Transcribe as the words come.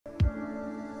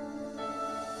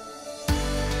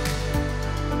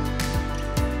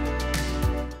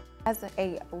As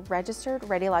a registered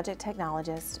radiologic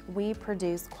technologist, we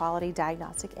produce quality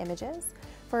diagnostic images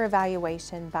for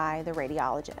evaluation by the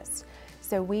radiologist.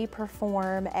 So we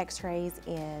perform x-rays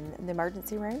in the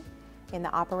emergency room, in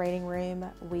the operating room.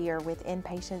 We are with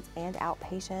inpatients and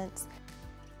outpatients.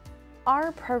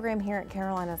 Our program here at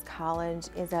Carolinas College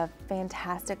is a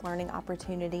fantastic learning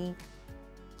opportunity.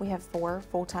 We have 4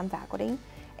 full-time faculty,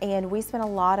 and we spend a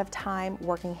lot of time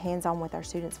working hands-on with our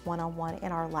students one-on-one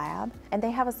in our lab, and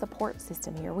they have a support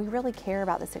system here. We really care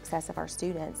about the success of our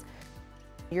students.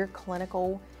 Your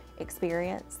clinical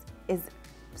experience is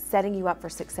setting you up for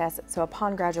success, so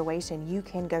upon graduation you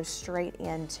can go straight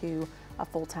into a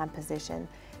full-time position.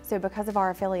 So because of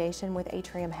our affiliation with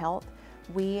Atrium Health,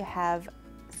 we have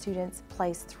students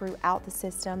placed throughout the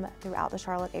system, throughout the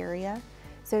Charlotte area,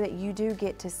 so that you do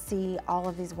get to see all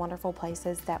of these wonderful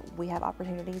places that we have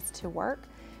opportunities to work,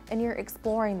 and you're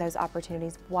exploring those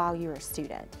opportunities while you're a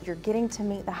student. You're getting to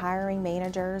meet the hiring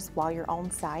managers while you're on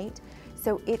site.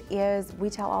 So it is, we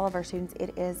tell all of our students,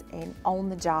 it is an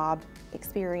on-the-job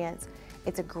experience.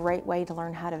 It's a great way to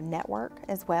learn how to network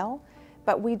as well,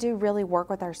 but we do really work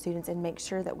with our students and make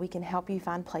sure that we can help you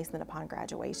find placement upon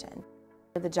graduation.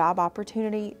 The job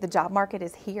opportunity, the job market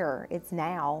is here, it's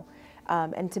now.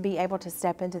 And to be able to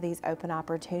step into these open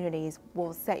opportunities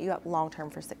will set you up long-term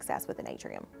for success with an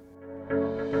Atrium.